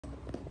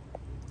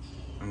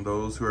And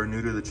those who are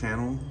new to the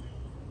channel,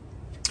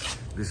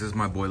 this is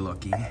my boy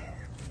Lucky.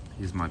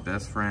 He's my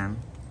best friend,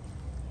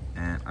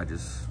 and I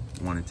just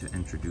wanted to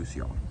introduce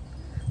y'all.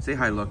 Say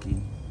hi,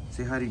 Lucky.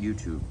 Say hi to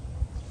YouTube.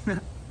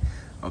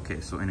 Okay,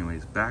 so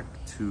anyways, back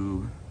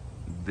to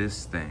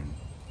this thing.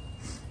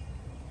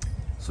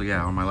 So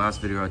yeah, on my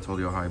last video, I told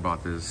you how I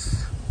bought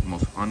this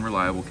most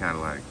unreliable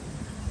Cadillac.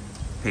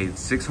 Paid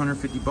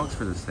 650 bucks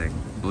for this thing,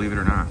 believe it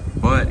or not.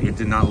 But it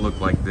did not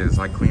look like this.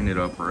 I cleaned it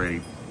up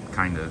already,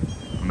 kinda.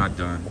 I'm not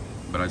done,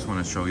 but I just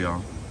want to show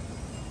y'all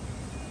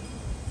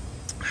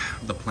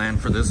the plan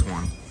for this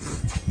one.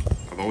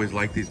 I've always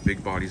liked these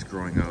big bodies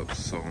growing up,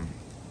 so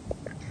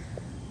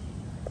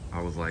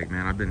I was like,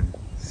 man, I've been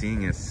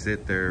seeing it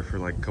sit there for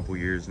like a couple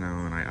years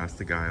now, and I asked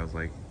the guy, I was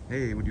like,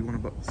 hey, would you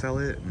want to sell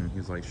it? And he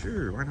was like,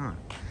 sure, why not?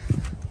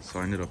 So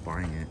I ended up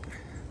buying it.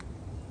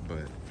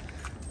 But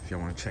if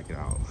y'all want to check it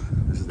out,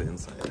 this is the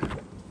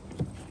inside.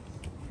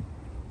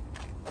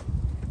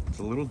 It's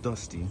a little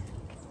dusty.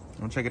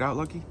 Want to check it out,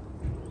 Lucky?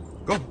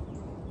 Go,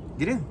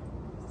 get in.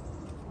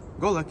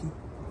 Go, Lucky.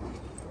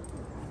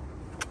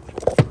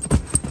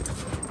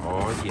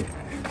 Oh yeah.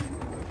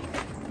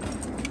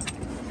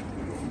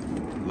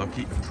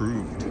 Lucky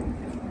approved.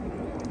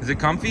 Is it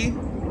comfy?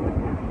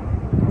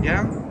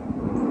 Yeah?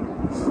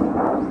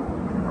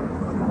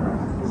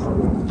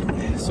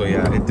 So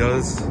yeah, it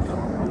does.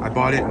 I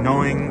bought it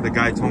knowing, the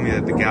guy told me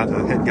that the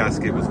head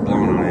gasket was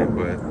blown on it,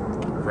 but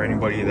for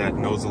anybody that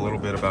knows a little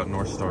bit about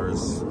North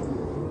Stars,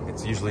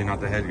 it's usually not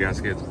the head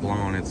gasket that's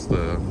blown, it's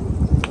the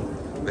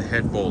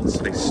head bolts.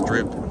 They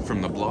strip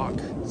from the block,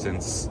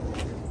 since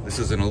this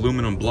is an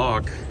aluminum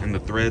block and the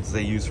threads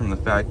they use from the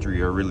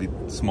factory are really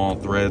small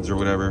threads or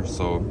whatever.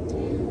 So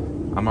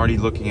I'm already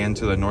looking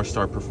into the North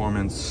Star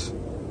Performance,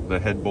 the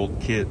head bolt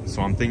kit.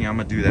 So I'm thinking I'm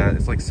gonna do that.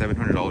 It's like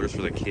 $700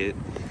 for the kit.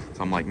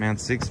 So I'm like, man,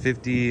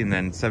 $650 and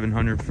then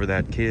 $700 for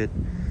that kit.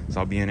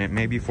 So I'll be in it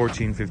maybe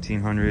 $1,400,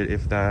 $1,500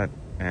 if that.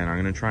 And I'm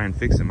gonna try and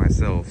fix it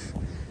myself.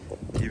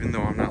 Even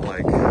though I'm not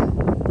like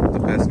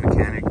the best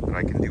mechanic, but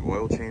I can do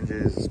oil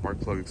changes, spark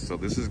plugs. So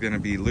this is gonna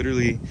be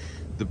literally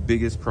the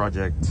biggest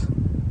project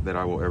that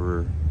I will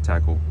ever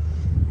tackle.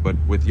 But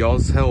with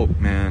y'all's help,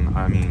 man,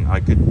 I mean, I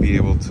could be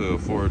able to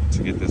afford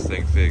to get this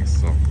thing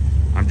fixed. So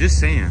I'm just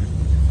saying,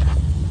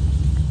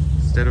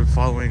 instead of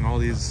following all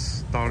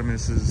these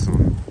thoughtamuses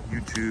on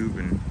YouTube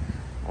and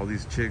all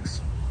these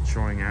chicks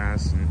showing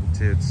ass and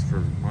tits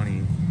for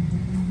money,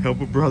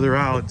 help a brother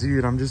out,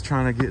 dude. I'm just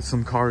trying to get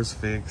some cars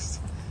fixed.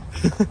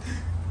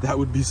 That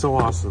would be so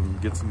awesome.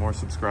 Get some more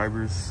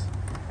subscribers,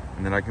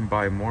 and then I can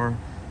buy more.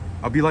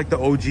 I'll be like the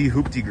OG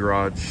Hoopty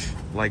Garage,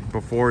 like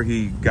before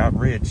he got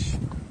rich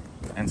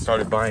and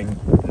started buying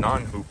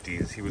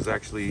non-hoopties. He was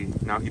actually,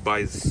 now he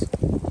buys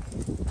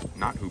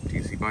not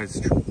hoopties, he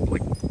buys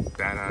like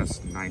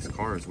badass nice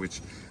cars, which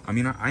I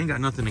mean, I ain't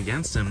got nothing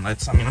against him. I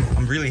mean,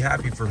 I'm really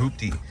happy for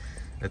Hoopty.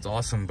 It's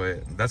awesome,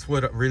 but that's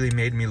what really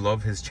made me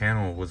love his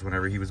channel, was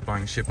whenever he was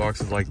buying shit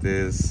boxes like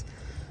this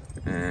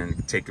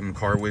and take him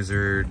Car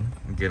Wizard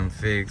and get them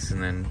fixed,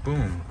 and then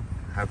boom,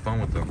 have fun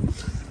with them.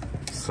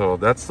 So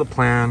that's the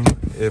plan.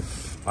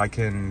 If I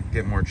can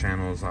get more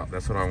channels,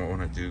 that's what I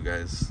want to do,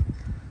 guys.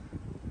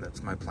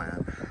 That's my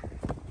plan.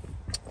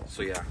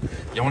 So yeah,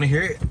 y'all want to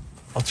hear it?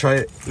 I'll try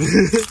it.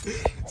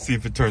 See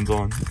if it turns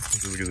on.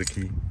 Let's look at the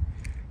key.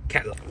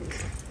 Cadillac.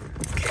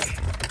 Okay.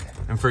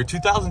 And for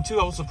 2002,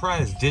 I was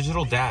surprised.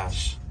 Digital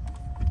dash.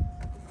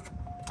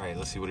 All right,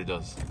 let's see what it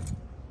does.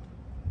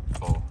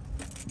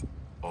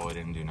 Oh, it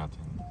didn't do nothing.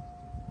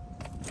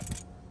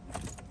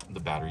 The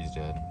battery's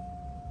dead.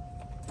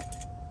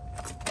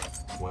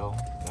 Well,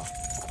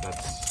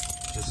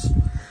 that's just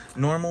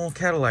normal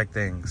Cadillac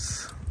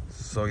things.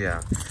 So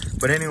yeah,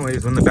 but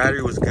anyways, when the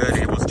battery was good,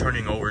 it was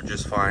turning over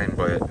just fine,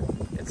 but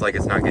it's like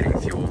it's not getting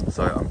fuel.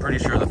 So I'm pretty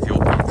sure the fuel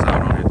pump's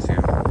out on it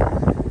too.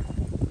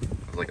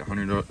 It's like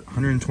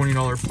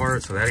 $120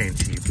 part, so that ain't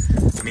cheap.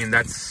 I mean,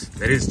 that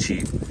is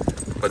cheap,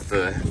 but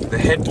the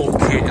head bolt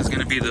kit is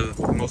gonna be the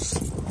most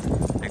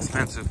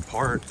expensive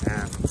part.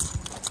 And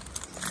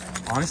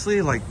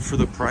honestly, like for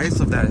the price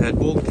of that head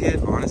bolt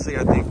kit, honestly,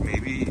 I think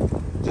maybe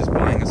just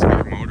buying a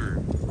spare motor.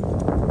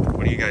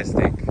 What do you guys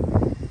think?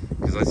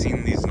 Because I've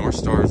seen these North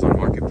Stars on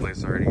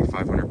Marketplace already,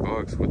 500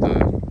 bucks with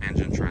the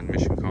engine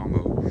transmission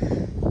combo.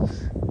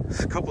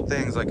 There's a couple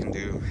things I can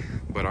do,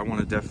 but I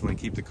want to definitely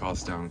keep the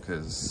cost down,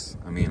 because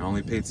I mean, I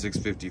only paid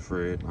 $650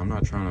 for it. I'm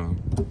not trying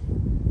to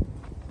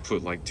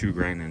put like $2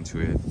 grand into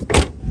it.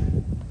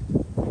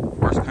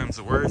 Worst comes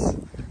to worst,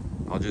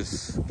 I'll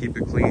just keep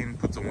it clean,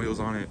 put some wheels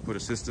on it, put a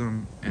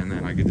system, and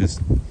then I could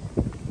just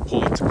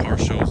pull it to car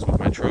shows with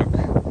my truck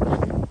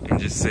and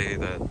just say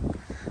that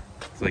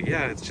it's like,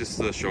 yeah, it's just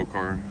a show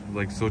car.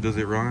 Like, so does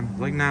it run?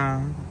 Like,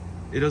 nah,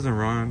 it doesn't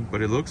run,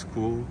 but it looks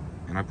cool,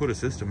 and I put a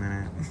system in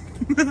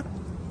it.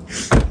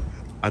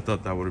 I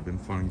thought that would have been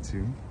funny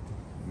too,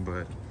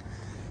 but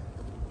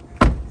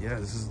yeah,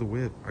 this is the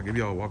whip. I'll give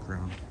y'all a walk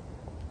around.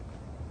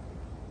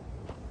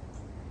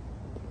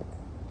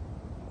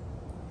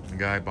 The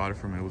guy I bought it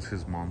from, it was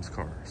his mom's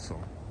car,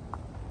 so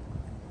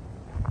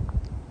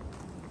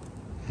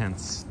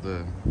hence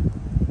the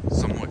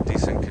somewhat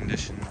decent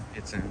condition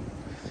it's in.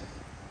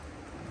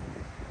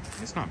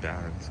 It's not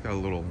bad. It's got a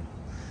little,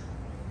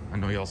 I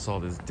know y'all saw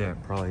this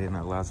dent probably in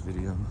that last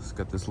video. It's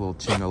got this little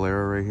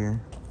chingalera right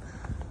here.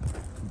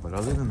 But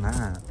other than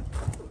that,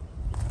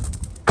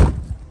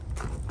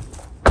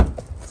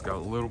 it's got a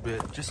little bit,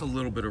 just a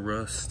little bit of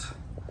rust.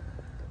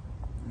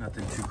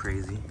 Nothing too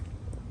crazy.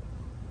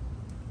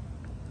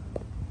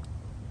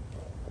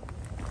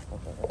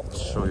 I'll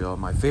show y'all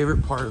my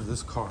favorite part of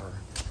this car.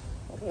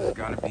 It's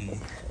gotta be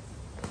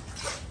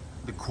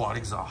the quad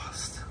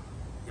exhaust.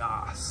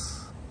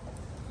 Yas.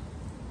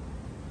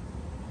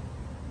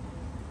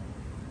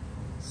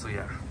 So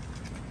yeah,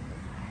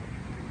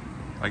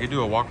 I could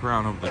do a walk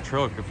around of the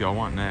truck if y'all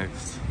want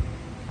next.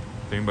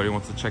 If anybody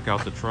wants to check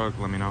out the truck,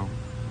 let me know.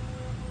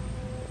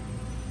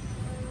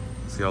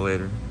 See y'all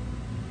later.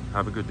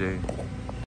 Have a good day.